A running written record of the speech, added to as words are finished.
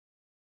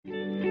Today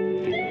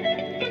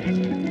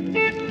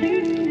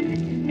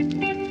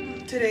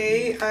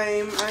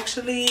I'm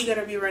actually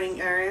gonna be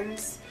running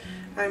errands.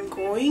 I'm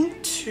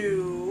going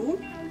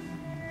to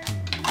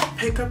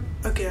pick up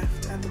a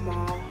gift at the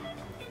mall.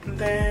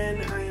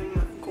 Then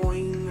I'm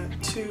going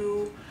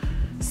to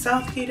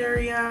Southgate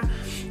area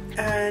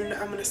and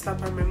I'm gonna stop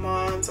by my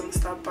mom's. I'm gonna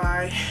stop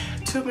by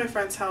two of my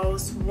friends'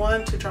 house,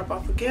 one to drop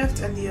off a gift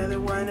and the other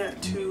one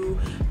to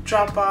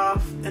drop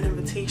off an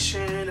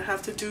invitation.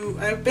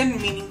 I've been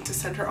meaning to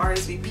send her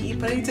RSVP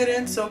but I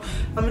didn't, so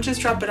I'm gonna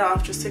just drop it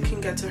off just so I can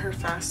get to her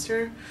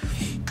faster.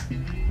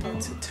 I'm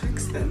about to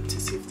text them to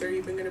see if they're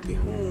even gonna be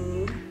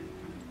home.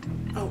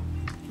 Oh,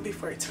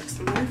 before I text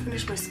them, I'm gonna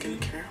finish my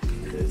skincare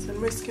because then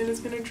my skin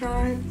is gonna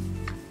dry.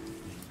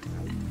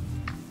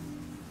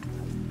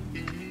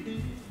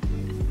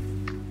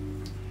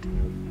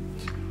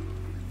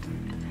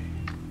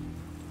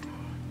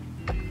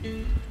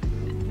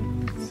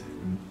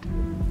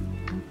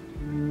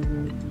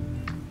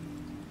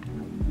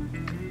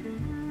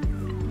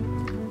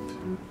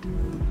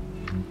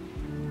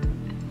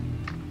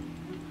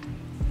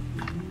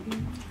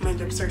 My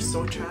lips are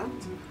so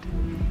chapped.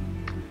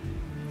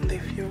 They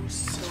feel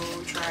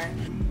so dry.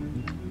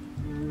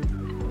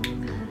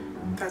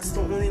 That's the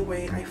only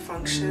way I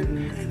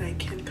function and I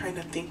can kind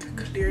of think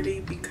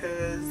clearly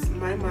because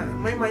my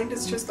mind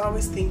is just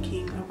always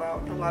thinking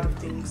about a lot of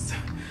things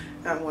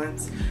at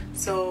once.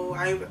 So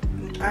I've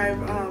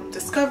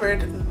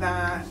discovered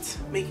that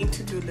making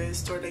to-do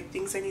lists or like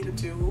things I need to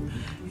do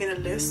in a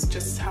list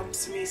just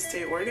helps me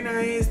stay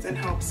organized and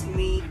helps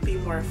me be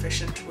more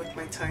efficient with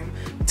my time.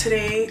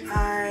 Today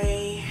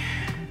I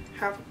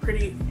had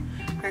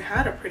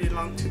a pretty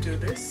long to-do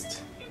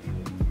list,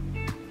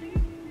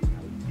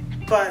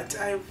 but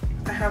I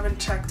haven't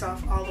checked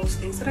off all those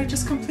things that I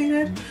just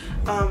completed.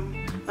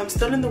 I'm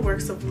still in the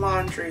works of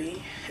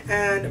laundry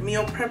and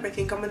meal prep. I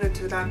think I'm gonna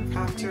do that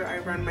after I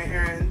run my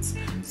errands.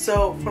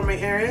 So for my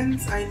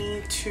errands, I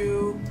need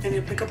to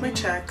pick up my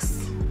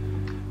checks.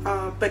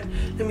 But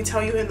let me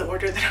tell you in the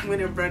order that I'm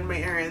gonna run my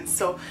errands.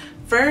 So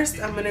first,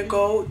 I'm gonna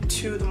go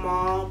to the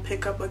mall,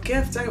 pick up a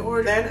gift I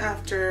ordered. Then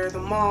after the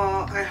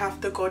mall, I have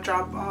to go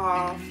drop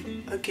off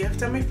a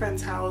gift at my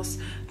friend's house.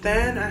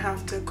 Then I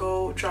have to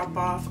go drop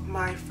off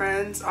my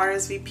friend's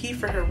RSVP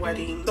for her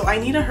wedding. So I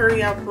need to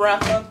hurry up,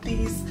 wrap up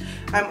these.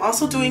 I'm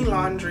also doing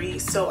laundry,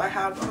 so I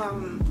have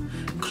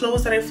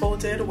clothes that I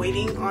folded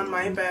waiting on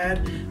my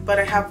bed, but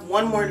I have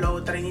one more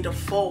load that I need to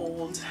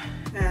fold.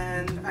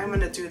 And I'm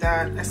gonna do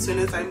that as soon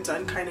as I'm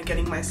done kind of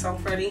getting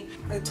myself ready.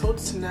 I told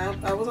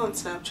I was on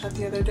Snapchat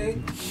the other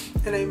day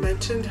and I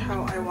mentioned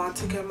how I want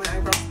to get my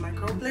eyebrows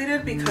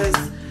microbladed because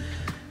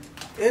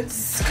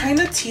it's kind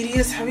of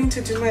tedious having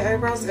to do my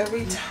eyebrows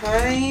every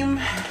time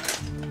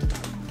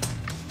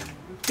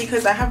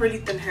because I have really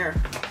thin hair.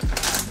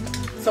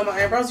 So my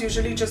eyebrows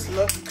usually just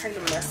look kind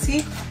of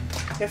messy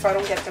if I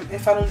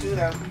don't do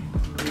them.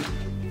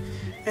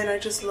 And I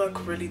just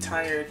look really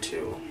tired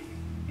too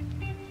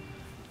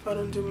if I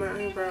don't do my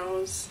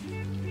eyebrows.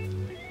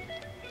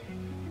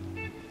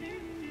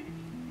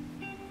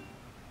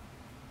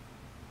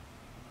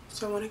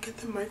 So I want to get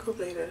them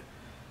microbladed.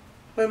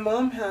 My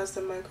mom has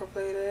them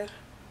microbladed.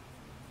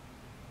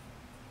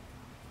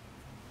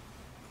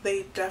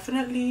 They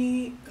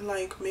definitely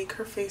like make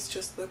her face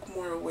just look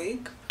more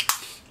awake,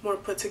 more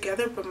put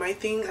together. But my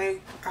thing,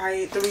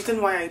 the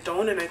reason why I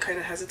don't and I kind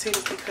of hesitate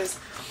is because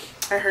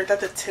I heard that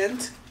the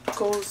tint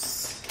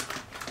goes,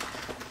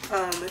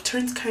 it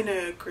turns kind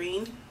of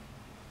green.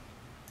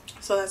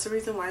 So that's the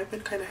reason why I've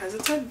been kind of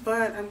hesitant,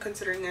 but I'm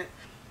considering it.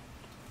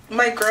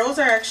 My girls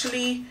are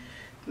actually,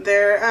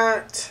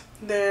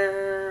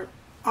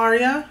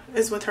 Aria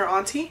is with her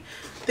auntie.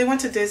 They went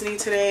to Disney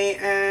today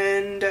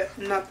and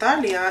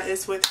Natalia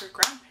is with her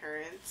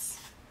grandparents.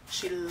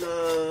 She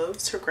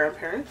loves her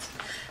grandparents.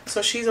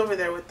 So she's over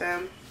there with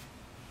them,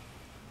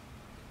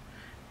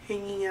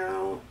 hanging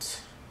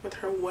out with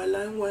her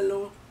abuela and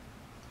abuelo.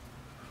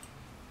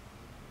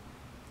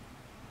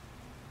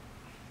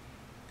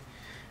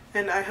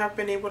 And I have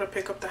been able to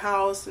pick up the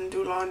house and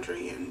do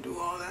laundry and do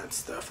all that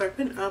stuff. I've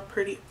been up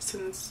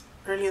since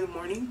early in the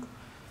morning.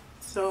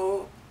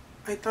 So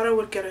I thought I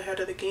would get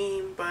ahead of the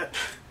game, but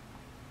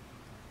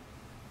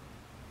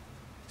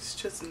it's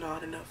just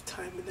not enough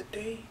time in the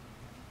day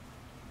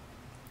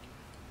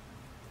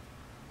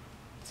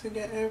to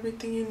get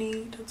everything you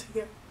need,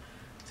 to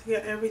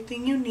get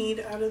everything you need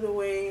out of the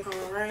way.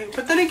 Alright,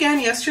 but then again,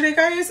 yesterday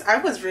guys, I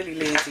was really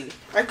lazy.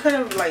 I could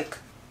have like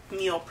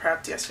meal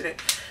prepped yesterday,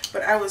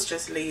 but I was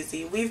just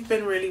lazy. We've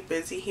been really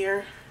busy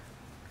here,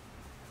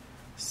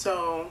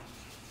 so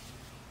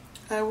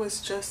I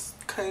was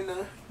just kind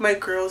of, my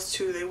girls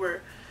too, they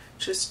were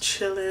just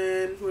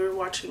chilling. We were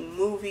watching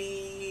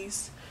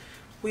movies.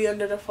 We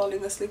ended up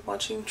falling asleep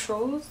watching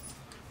Trolls.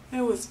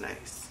 It was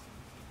nice.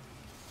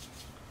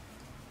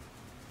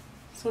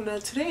 So now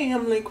today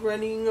I'm like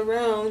running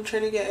around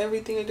trying to get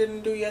everything I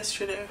didn't do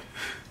yesterday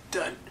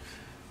done.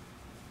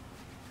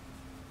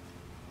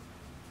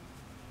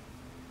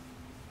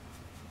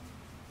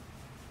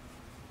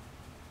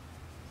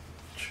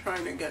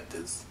 Trying to get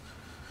this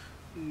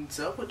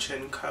double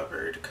chin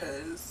covered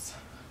because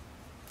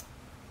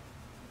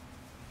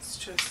it's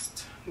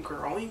just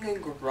growing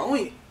and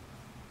growing.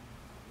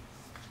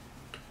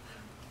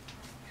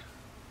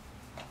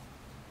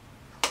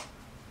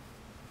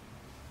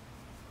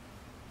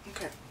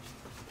 Okay.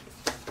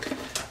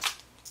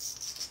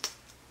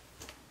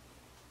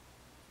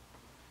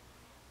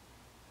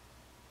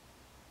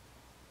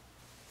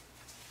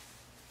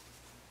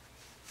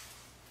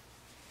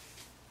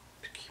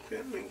 Keep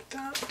it like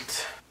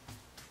that.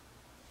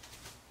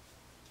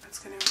 That's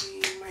gonna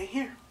be my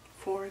hair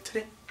for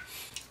today.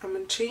 I'm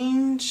gonna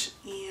change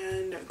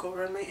and go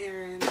run my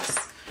errands.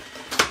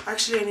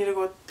 Actually, I need to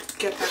go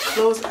get that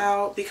clothes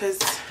out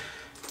because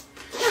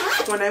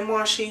when I'm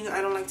washing,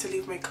 I don't like to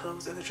leave my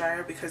clothes in the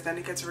dryer because then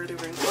it gets really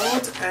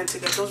wrinkled, and to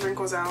get those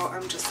wrinkles out,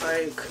 I'm just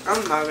like,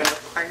 I'm not gonna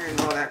iron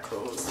all that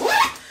clothes.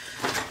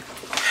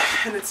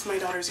 And it's my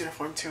daughter's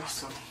uniform too,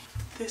 so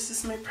this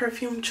is my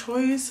perfume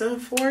choice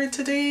for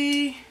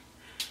today.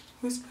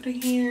 Who's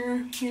putting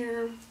here,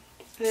 here,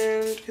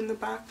 and in the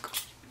back,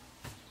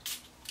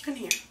 and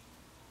here.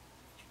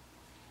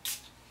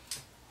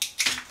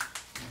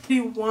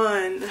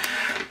 31.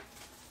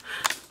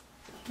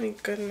 My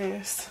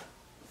goodness.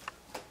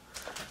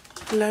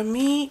 Let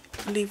me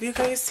leave you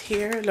guys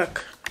here.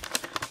 Look,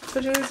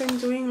 today I'm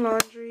doing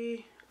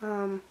laundry.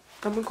 I'm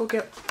gonna go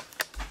get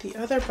the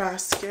other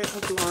basket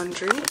of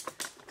laundry,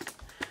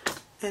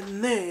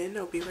 and then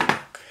I'll be right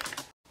back.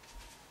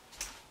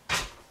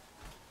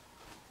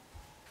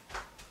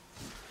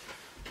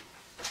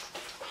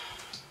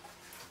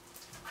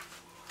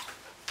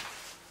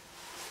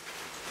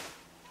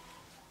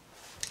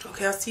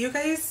 Okay, I'll see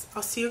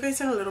you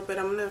guys in a little bit.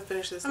 I'm gonna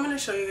finish this. I'm gonna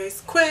show you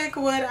guys quick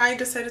what I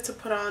decided to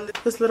put on.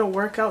 This little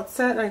workout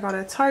set I got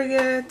at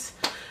Target.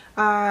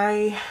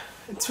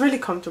 It's really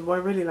comfortable. I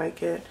really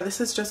like it.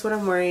 This is just what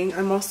I'm wearing.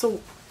 I'm also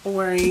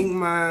wearing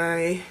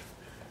my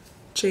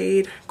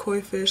jade koi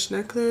fish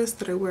necklace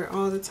that I wear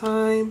all the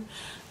time.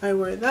 I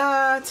wear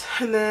that,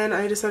 and then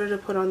I decided to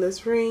put on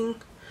this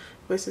ring.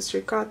 My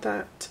sister got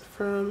that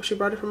she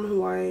brought it from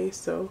Hawaii,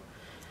 so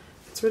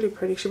it's really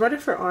pretty. She brought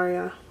it for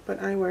Aria, but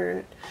I wear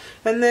it.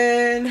 And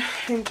then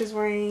I'm just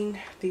wearing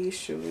these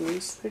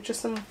shoes. They're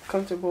just some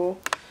comfortable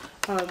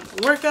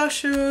workout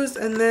shoes,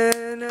 and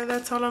then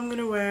that's all I'm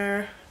gonna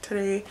wear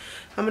today.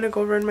 I'm gonna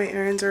go run my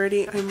errands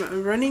already.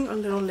 I'm running a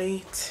little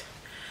late,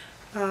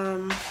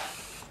 but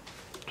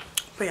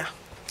yeah,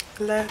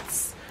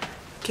 let's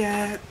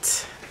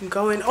get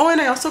going. Oh,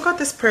 and I also got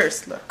this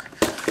purse. Look.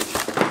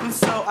 And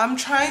so I'm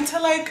trying to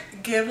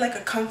like give like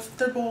a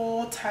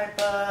comfortable type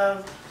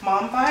of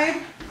mom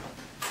vibe,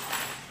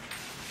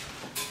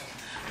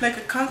 like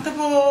a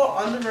comfortable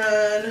on the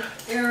run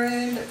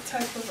errand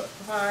type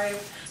of vibe.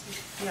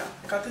 Yeah,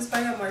 I got this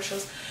bag at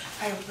Marshall's.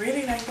 I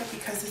really like it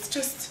because it's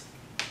just,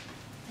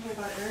 oh my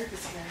god, Eric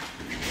is here.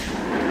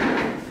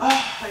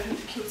 Oh, I didn't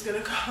think he was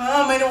gonna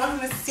come. I don't want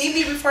him to see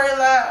me before I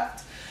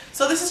left.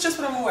 So this is just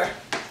what I'm gonna wear.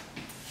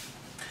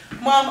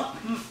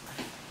 Mom,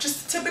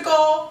 just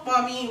typical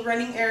mommy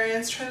running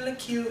errands, trying to look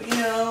cute, you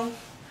know,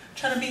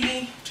 trying to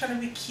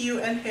be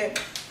cute and hip.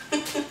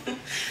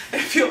 I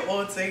feel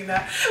old saying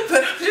that,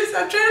 but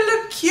I'm trying to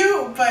look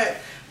cute, but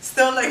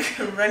still like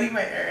running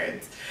my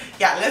errands.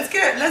 Yeah, let's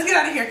get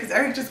out of here because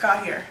Eric just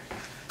got here.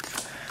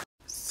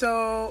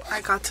 So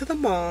I got to the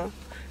mall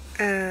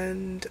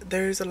and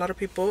there's a lot of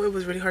people. It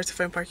was really hard to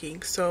find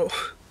parking, so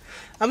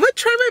I'm gonna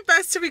try my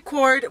best to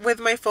record with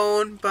my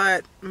phone,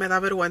 but me da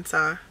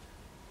vergüenza.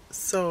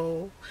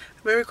 So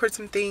I might record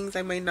some things,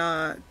 I might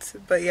not,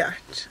 but yeah,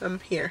 I'm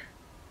here.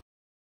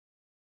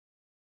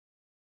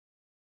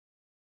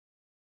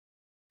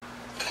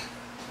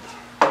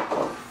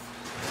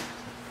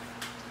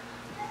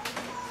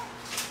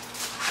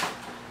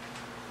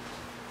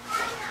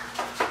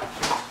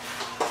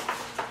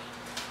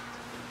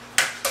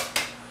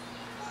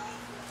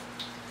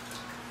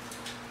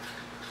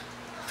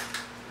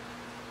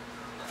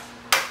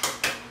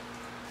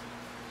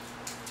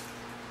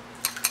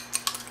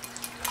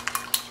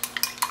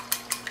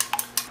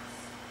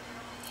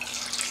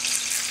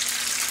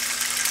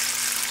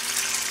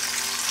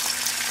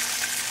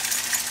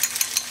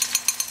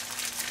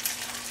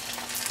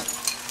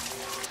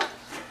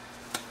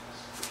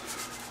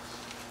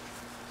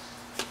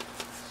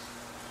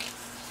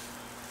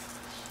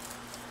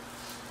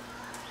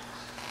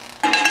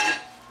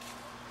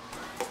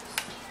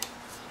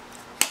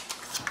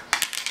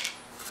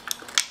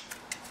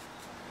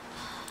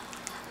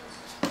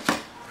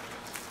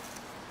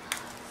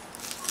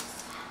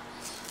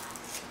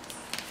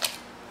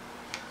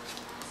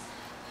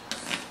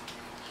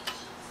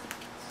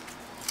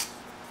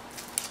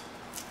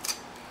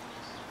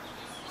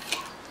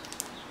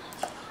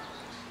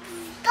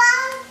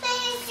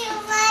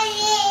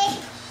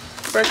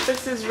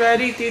 Breakfast is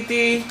ready,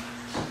 Titi.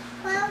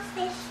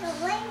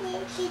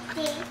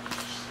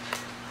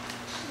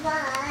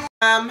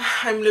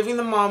 I'm living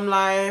the mom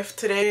life.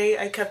 Today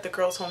I kept the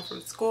girls home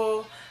from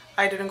school.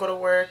 I didn't go to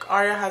work.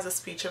 Aria has a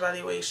speech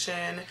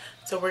evaluation,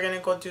 so we're gonna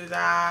go do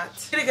that.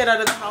 I'm gonna get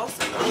out of the house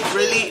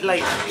really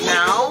like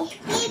now.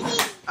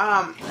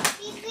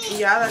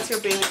 Yeah, that's your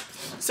baby.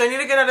 So I need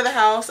to get out of the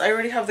house. I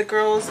already have the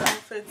girls'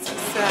 outfits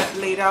set,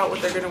 laid out,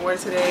 what they're gonna wear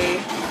today.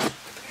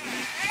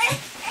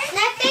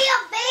 That's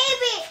your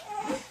baby.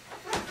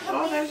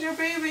 Oh, there's your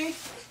baby.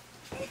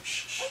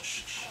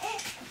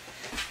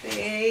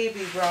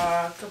 Baby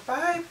rock.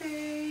 Goodbye,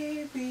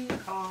 baby.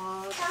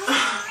 Aw. Stop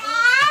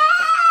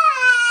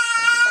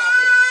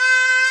it.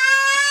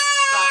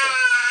 Stop it.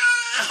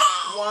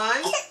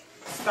 One.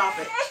 Stop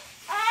it.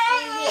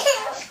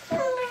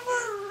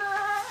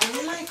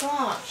 Oh my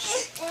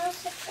gosh.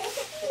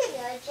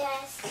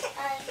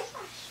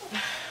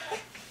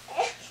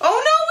 Oh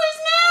no, where's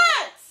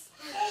Nats?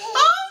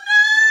 Oh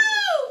no!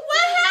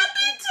 What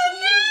happened to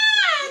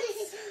Nats?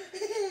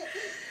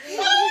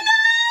 Oh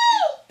no!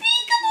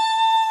 Peekaboo!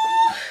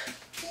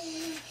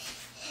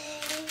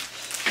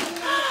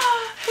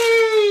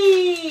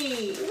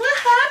 Hey! What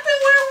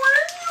happened? Where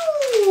were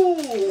you?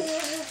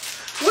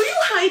 Were you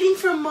hiding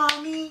from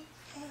mommy?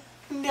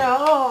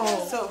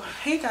 No. So,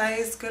 hey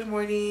guys, good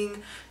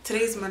morning.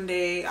 Today's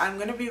Monday. I'm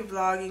gonna be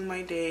vlogging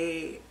my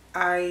day.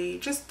 I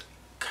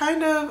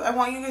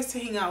want you guys to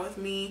hang out with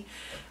me.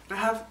 I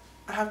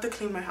have to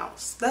clean my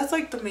house. That's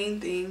like the main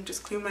thing.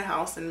 Just clean my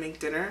house and make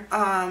dinner.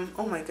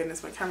 Oh my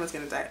goodness, my camera's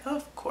gonna die.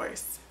 Of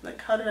course.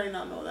 Like, how did I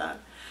not know that?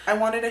 I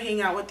wanted to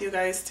hang out with you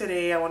guys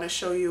today. I want to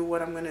show you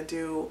what I'm gonna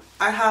do.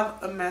 I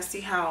have a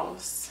messy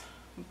house,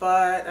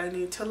 but I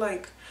need to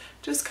like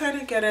just kind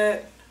of get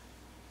it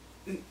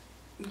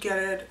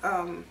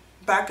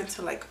back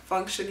into like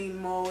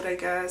functioning mode, I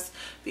guess,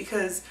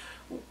 because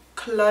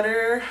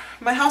clutter,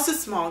 my house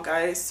is small,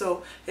 guys,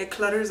 so it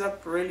clutters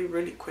up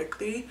really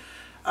quickly.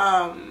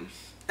 And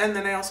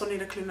then I also need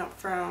to clean up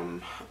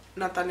from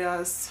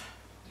Natalia's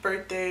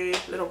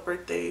little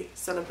birthday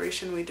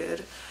celebration we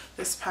did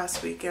this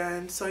past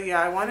weekend. So yeah,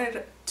 I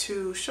wanted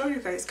to show you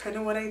guys kind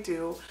of what I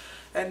do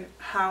and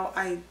how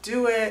I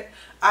do it.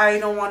 I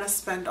don't want to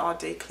spend all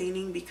day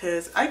cleaning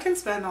because I can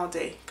spend all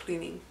day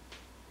cleaning,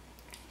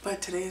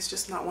 but today is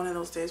just not one of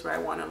those days where I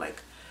want to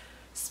like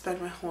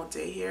spend my whole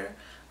day here.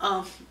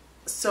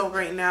 So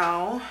right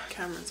now,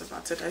 camera's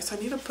about to die, so I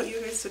need to put you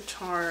guys to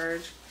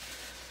charge,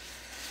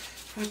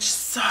 which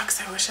sucks.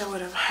 I wish I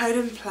would have. I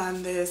didn't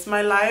plan this.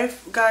 My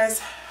life,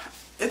 guys,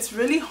 it's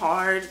really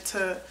hard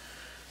to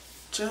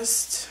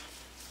just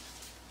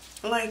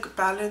like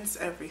balance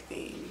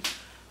everything.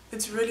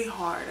 It's really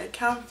hard. I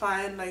can't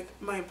find like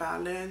my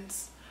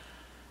balance.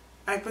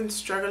 I've been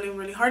struggling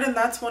really hard, and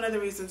that's one of the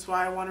reasons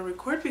why I want to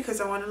record, because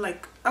I want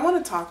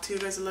to talk to you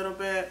guys a little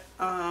bit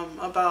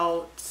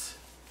about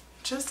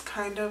just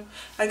kind of,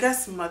 I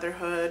guess,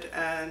 motherhood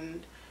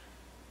and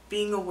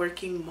being a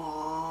working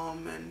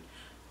mom and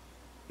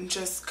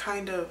just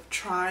kind of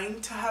trying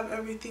to have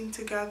everything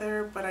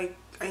together, but I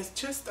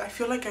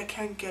feel like I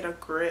can't get a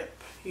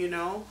grip, you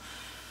know.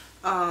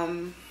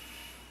 I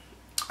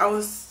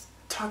was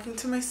talking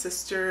to my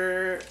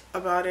sister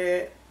about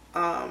it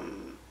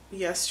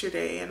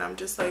yesterday, and I'm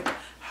just like,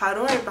 how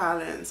do I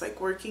balance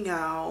like working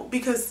out,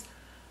 because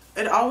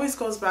it always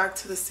goes back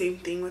to the same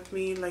thing with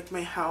me, like my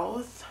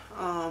health,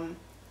 and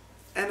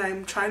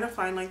I'm trying to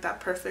find like that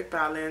perfect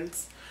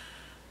balance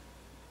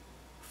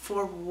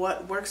for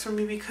what works for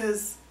me,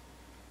 because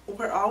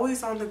we're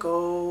always on the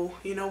go,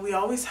 you know. We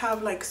always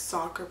have like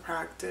soccer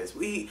practice,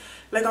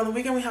 like on the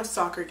weekend we have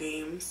soccer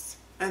games,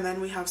 and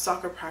then we have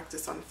soccer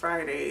practice on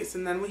Fridays,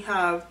 and then we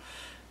have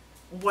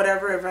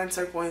whatever events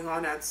are going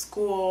on at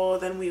school,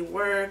 then we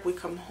work, we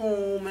come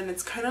home, and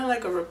it's kind of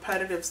like a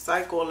repetitive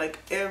cycle, like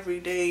every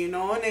day, you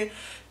know. And it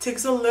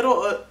takes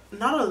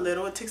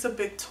it takes a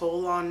big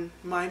toll on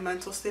my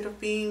mental state of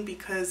being,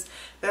 because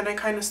then I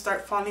kind of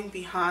start falling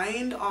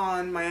behind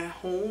on my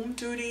home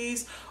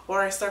duties,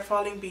 or I start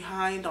falling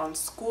behind on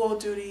school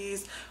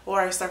duties, or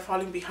I start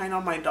falling behind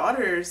on my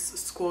daughter's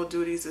school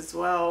duties as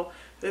well.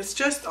 It's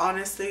just,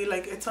 honestly,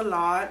 like, it's a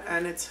lot,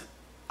 and it's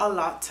a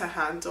lot to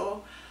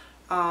handle.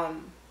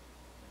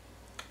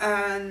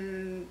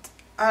 And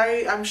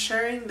I'm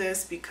sharing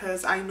this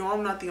because I know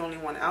I'm not the only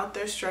one out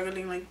there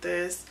struggling like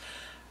this.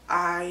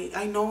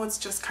 I know it's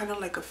just kind of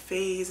like a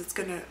phase.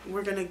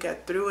 We're gonna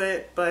get through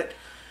it, but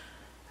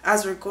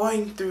as we're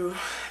going through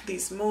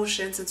these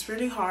motions, it's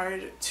really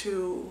hard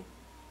to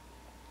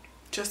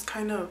just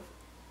kind of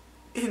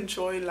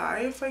enjoy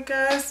life, I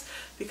guess,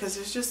 because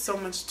there's just so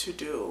much to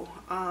do.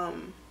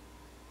 And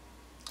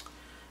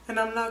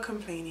I'm not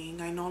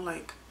complaining. I know,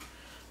 like,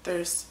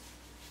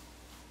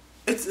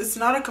 it's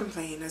not a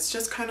complaint. It's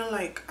just kind of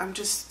like I'm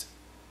just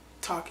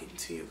talking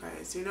to you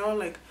guys, you know,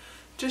 like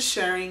just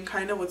sharing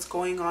kind of what's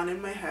going on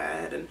in my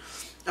head. And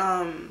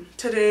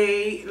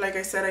today, like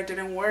I said, I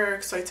didn't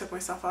work, so I took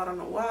myself out on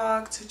a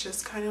walk to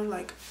just kind of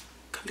like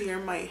clear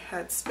my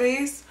head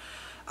space.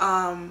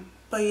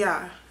 But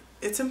yeah,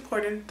 it's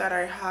important that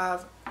I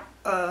have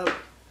a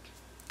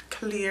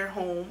clear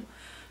home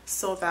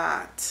so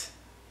that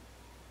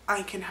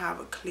I can have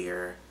a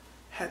clear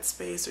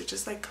headspace, or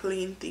just like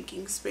clean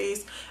thinking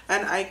space.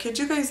 And I kid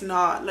you guys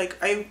not, like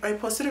I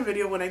posted a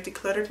video when I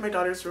decluttered my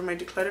daughter's room, I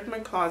decluttered my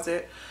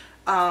closet,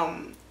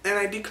 And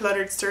I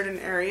decluttered certain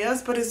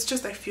areas, but it's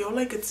just, I feel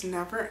like it's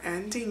never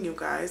ending, you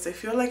guys. I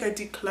feel like I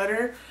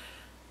declutter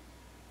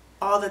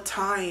all the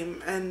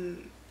time,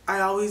 and I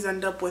always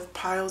end up with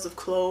piles of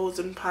clothes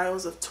and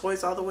piles of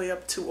toys all the way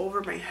up to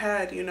over my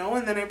head, you know,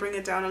 and then I bring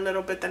it down a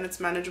little bit, then it's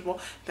manageable,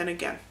 then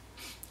again,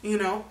 you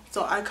know.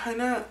 So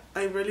I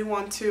really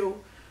want to,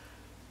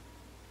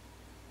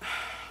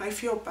 I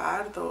feel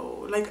bad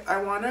though, like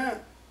I want to,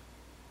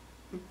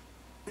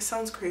 it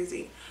sounds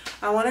crazy,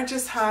 I want to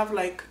just have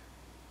like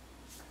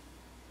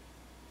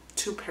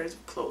 2 pairs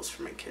of clothes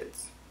for my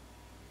kids,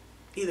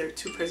 either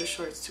 2 pairs of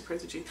shorts, 2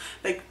 pairs of jeans,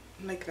 like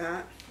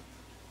that.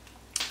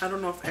 I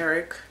don't know if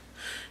Eric,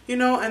 you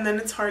know, and then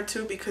it's hard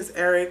too because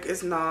Eric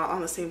is not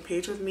on the same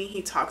page with me.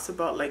 He talks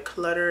about like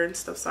clutter and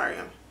stuff. Sorry,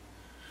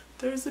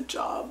 there's a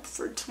job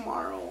for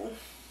tomorrow.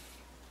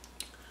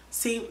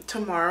 See,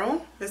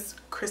 tomorrow is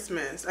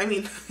Christmas. I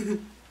mean,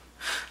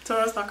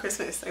 tomorrow's not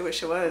Christmas. I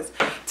wish it was.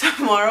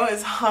 Tomorrow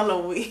is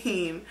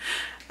Halloween.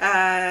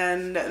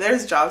 And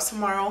there's jobs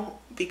tomorrow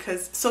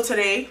because, so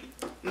today,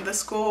 the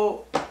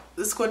school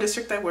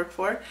district I work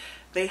for,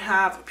 they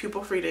have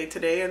pupil free day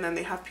today, and then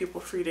they have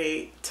pupil free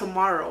day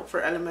tomorrow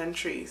for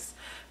elementaries.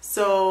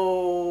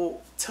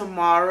 So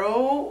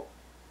tomorrow,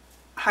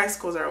 high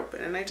schools are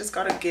open, and I just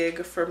got a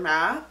gig for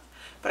math,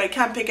 but I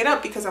can't pick it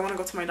up because I want to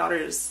go to my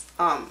daughter's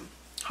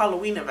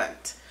Halloween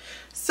event.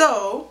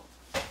 So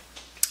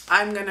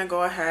I'm gonna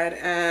go ahead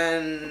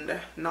and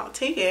not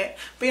take it.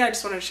 But yeah, I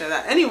just wanted to share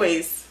that.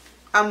 Anyways,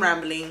 I'm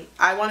rambling.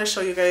 I want to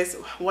show you guys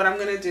what I'm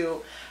gonna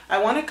do. I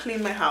want to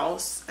clean my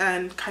house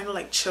and kind of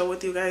like chill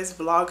with you guys,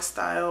 vlog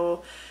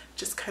style,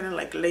 just kind of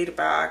like laid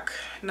back,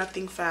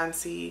 nothing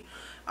fancy.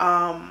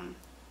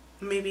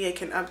 Maybe I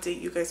can update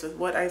you guys with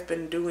what I've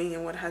been doing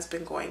and what has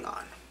been going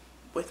on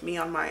with me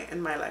in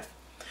my life.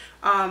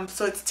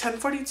 So it's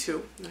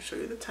 10:42. I'll show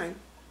you the time.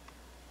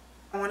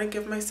 I want to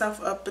give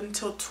myself up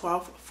until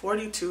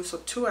 12:42, so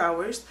 2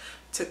 hours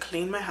to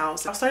clean my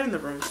house. I'll start in the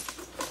room.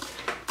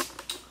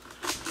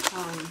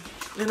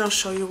 And I'll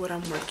show you what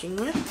I'm working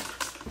with.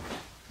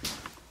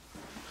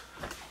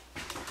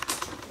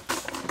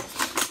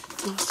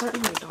 I'll start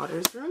in my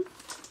daughter's room.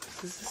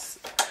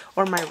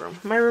 Or my room.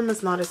 My room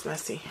is not as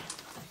messy.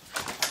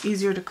 It's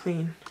easier to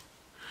clean.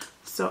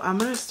 So I'm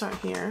going to start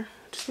here.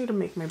 Just need to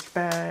make my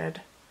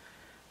bed.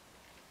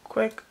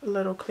 Quick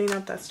little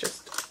cleanup. That's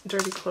just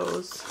dirty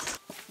clothes.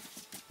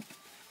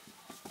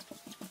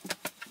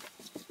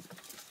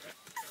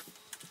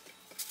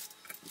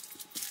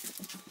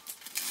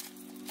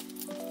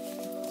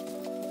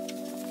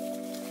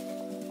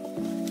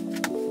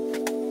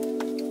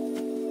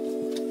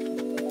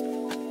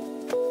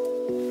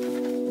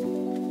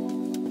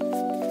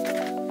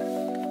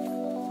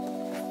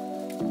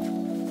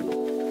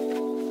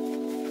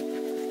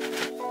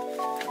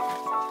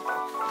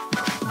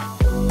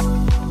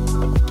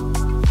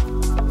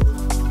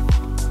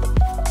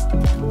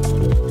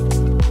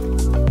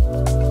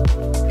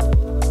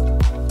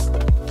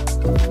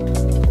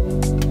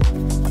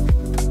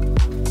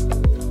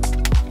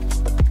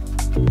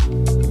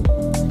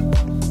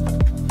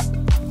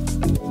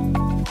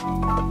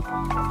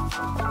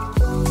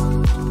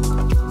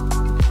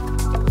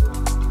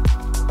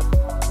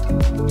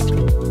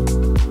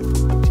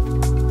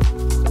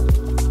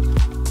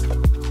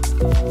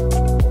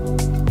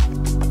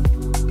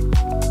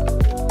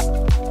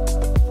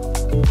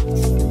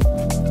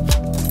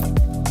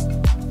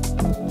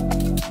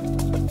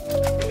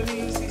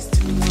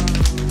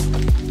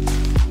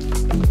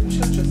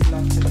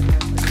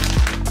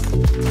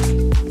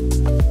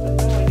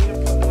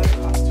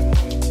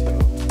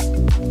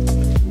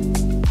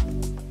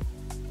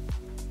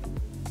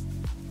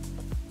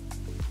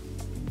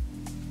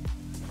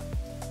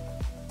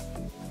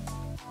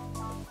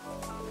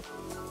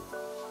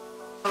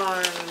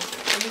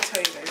 Let me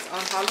tell you guys,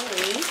 on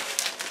Halloween,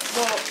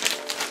 well,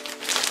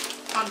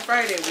 on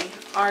Friday,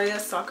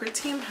 Aria's soccer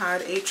team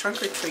had a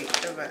trunk or treat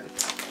event.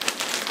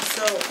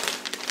 So,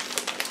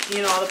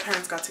 you know, all the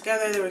parents got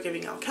together, they were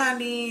giving out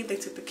candy, they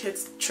took the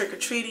kids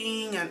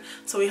trick-or-treating, and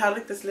so we had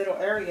like this little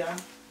area.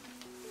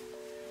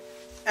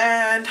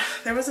 And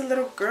there was a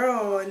little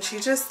girl, and she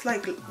just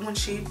like, when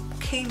she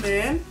came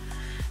in,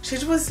 she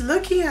was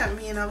looking at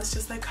me, and I was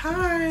just like,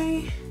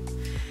 hi.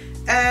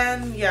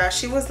 And yeah,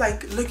 she was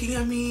like looking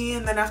at me,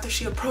 and then after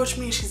she approached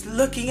me, she's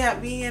looking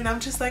at me, and I'm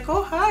just like,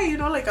 oh hi, you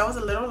know, like I was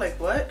a little like,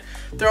 what,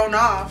 thrown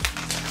off.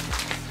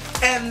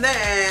 And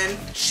then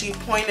she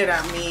pointed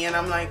at me, and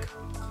I'm like,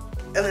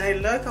 and then I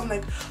look, I'm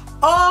like,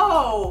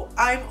 oh,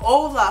 I'm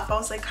Olaf. I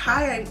was like,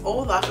 hi, I'm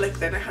Olaf. Like,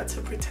 then I had to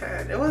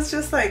pretend. It was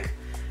just like,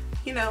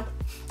 you know,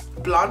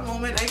 blonde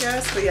moment, I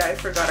guess. But yeah, I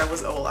forgot I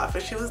was Olaf,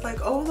 and she was like,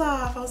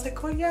 Olaf. I was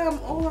like, oh yeah, I'm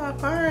Olaf,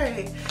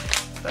 hi.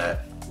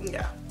 But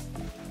yeah,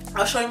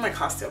 I'll show you my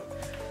costume.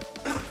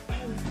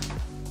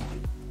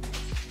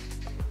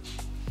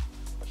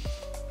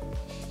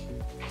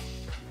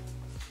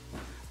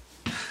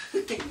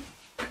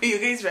 Are you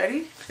guys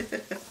ready?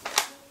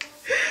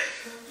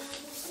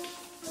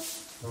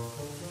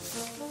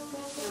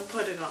 I'll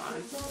put it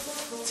on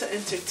to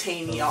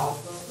entertain y'all.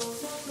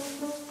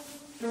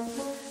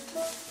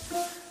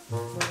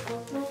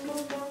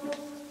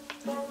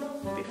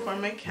 before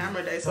my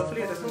camera dies.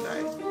 Hopefully it doesn't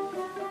die.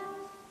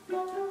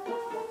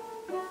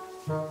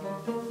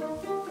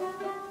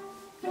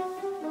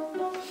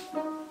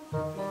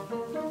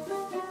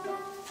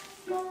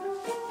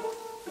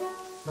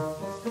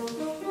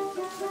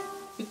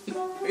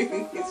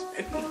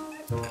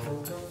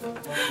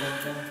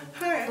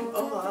 Hi, I'm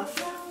Olaf.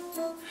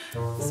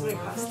 This is my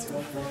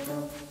costume.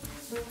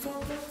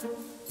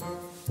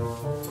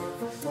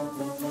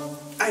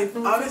 I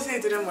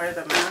obviously didn't wear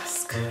the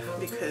mask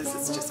because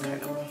it's just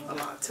kind of a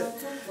lot to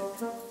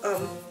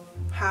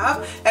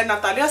have. And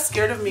Natalia's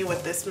scared of me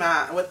with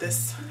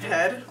this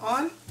head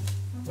on.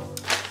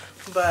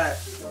 But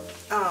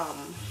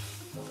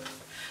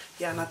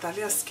yeah,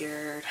 Natalia's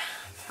scared.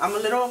 I'm a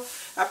little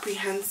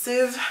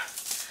apprehensive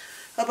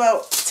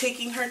about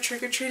taking her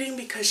trick-or-treating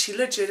because she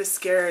legit is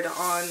scared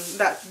on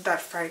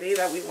that Friday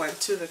that we went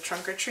to the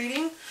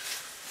trunk-or-treating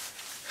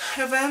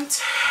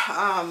event.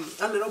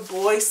 A little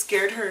boy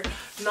scared her,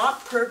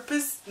 not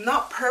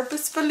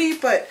purposefully,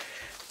 but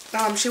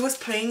she was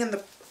playing in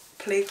the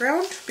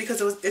playground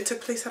because it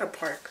took place at a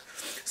park.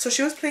 So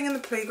she was playing in the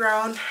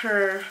playground.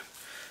 Her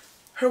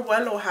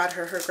abuelo had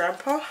her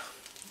grandpa.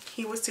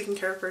 He was taking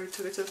care of her. He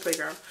took her to the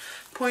playground.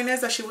 Point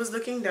is that she was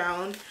looking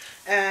down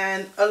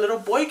and a little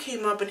boy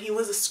came up and he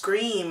was a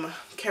Scream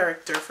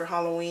character for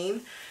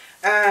Halloween.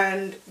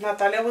 And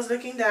Natalia was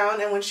looking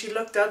down, and when she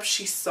looked up,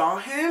 she saw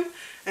him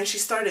and she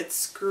started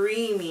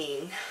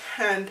screaming.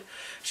 And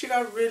she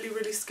got really,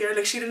 really scared.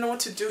 Like, she didn't know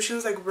what to do. She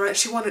was like,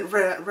 she wanted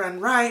run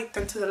right,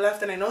 then to the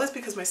left. And I know this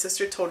because my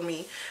sister told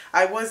me.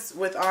 I was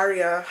with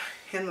Aria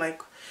in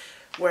like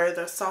where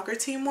the soccer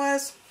team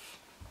was.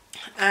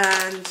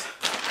 And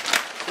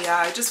yeah,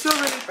 I just feel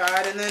really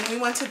bad. And then we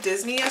went to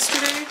Disney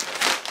yesterday,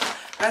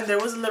 and there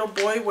was a little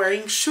boy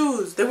wearing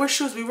shoes. They were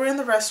shoes. We were in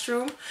the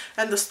restroom,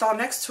 and the stall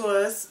next to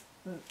us,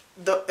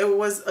 it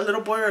was a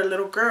little boy or a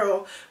little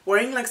girl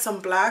wearing like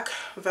some black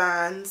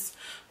Vans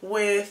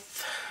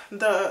with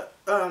the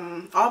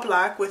all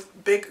black with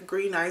big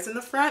green eyes in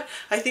the front.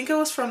 I think it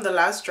was from the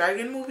Last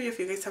Dragon movie, if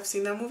you guys have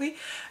seen that movie.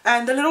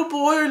 And the little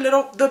boy or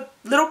the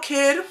little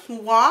kid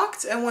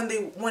walked, and when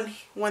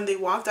they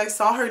walked, I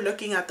saw her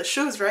looking at the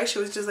shoes, right? She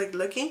was just like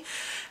looking.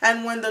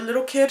 And when the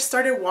little kid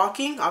started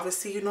walking,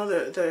 obviously, you know,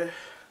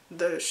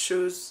 the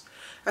shoes,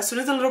 as soon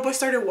as the little boy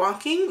started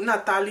walking,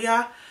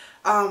 Natalia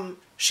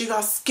she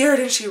got scared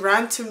and she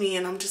ran to me,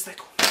 and I'm just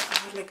like, oh my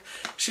God, like,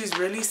 she's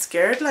really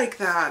scared like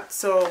that.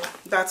 So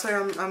that's why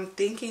I'm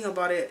thinking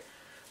about it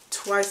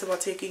twice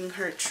about taking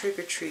her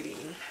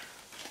trick-or-treating.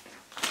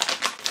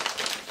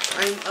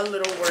 I'm a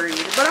little worried,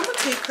 but I'm gonna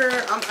take her.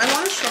 I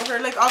want to show her,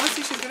 like,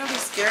 obviously she's gonna be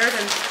scared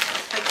and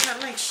I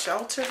can't like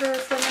shelter her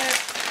from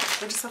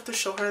it. I just have to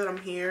show her that I'm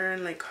here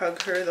and like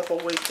hug her the whole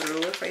way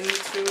through if I need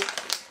to.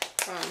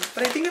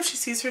 But I think if she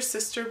sees her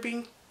sister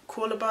being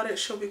cool about it,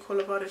 she'll be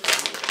cool about it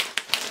too.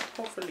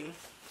 Hopefully.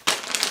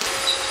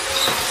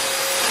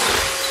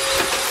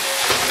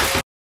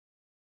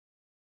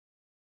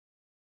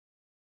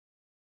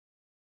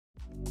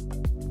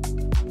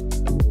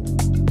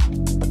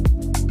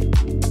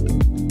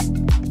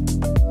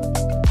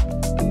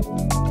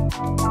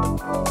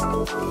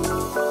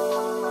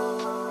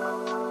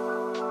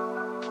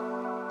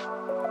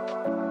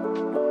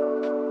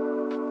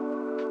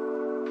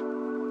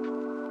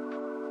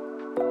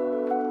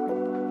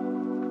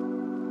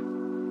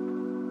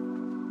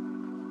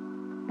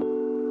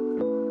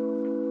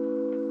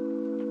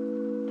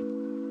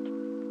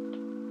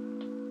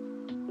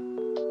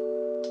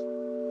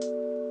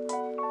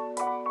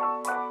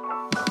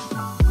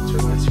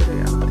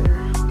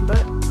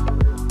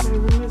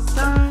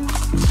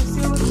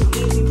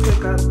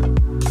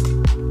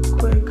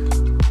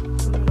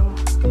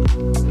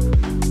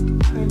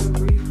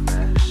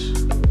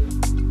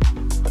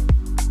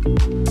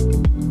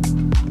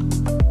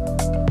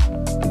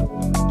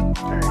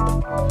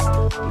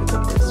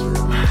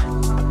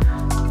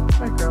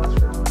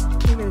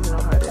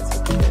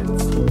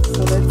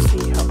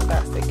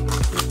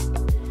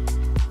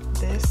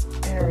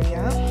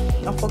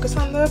 Focus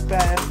on the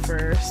bed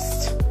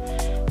first,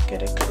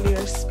 get a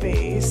clear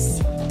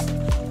space.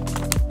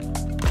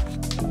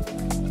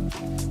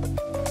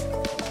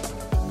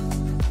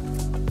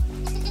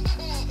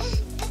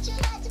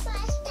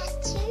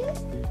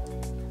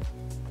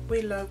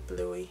 We love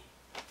Bluey.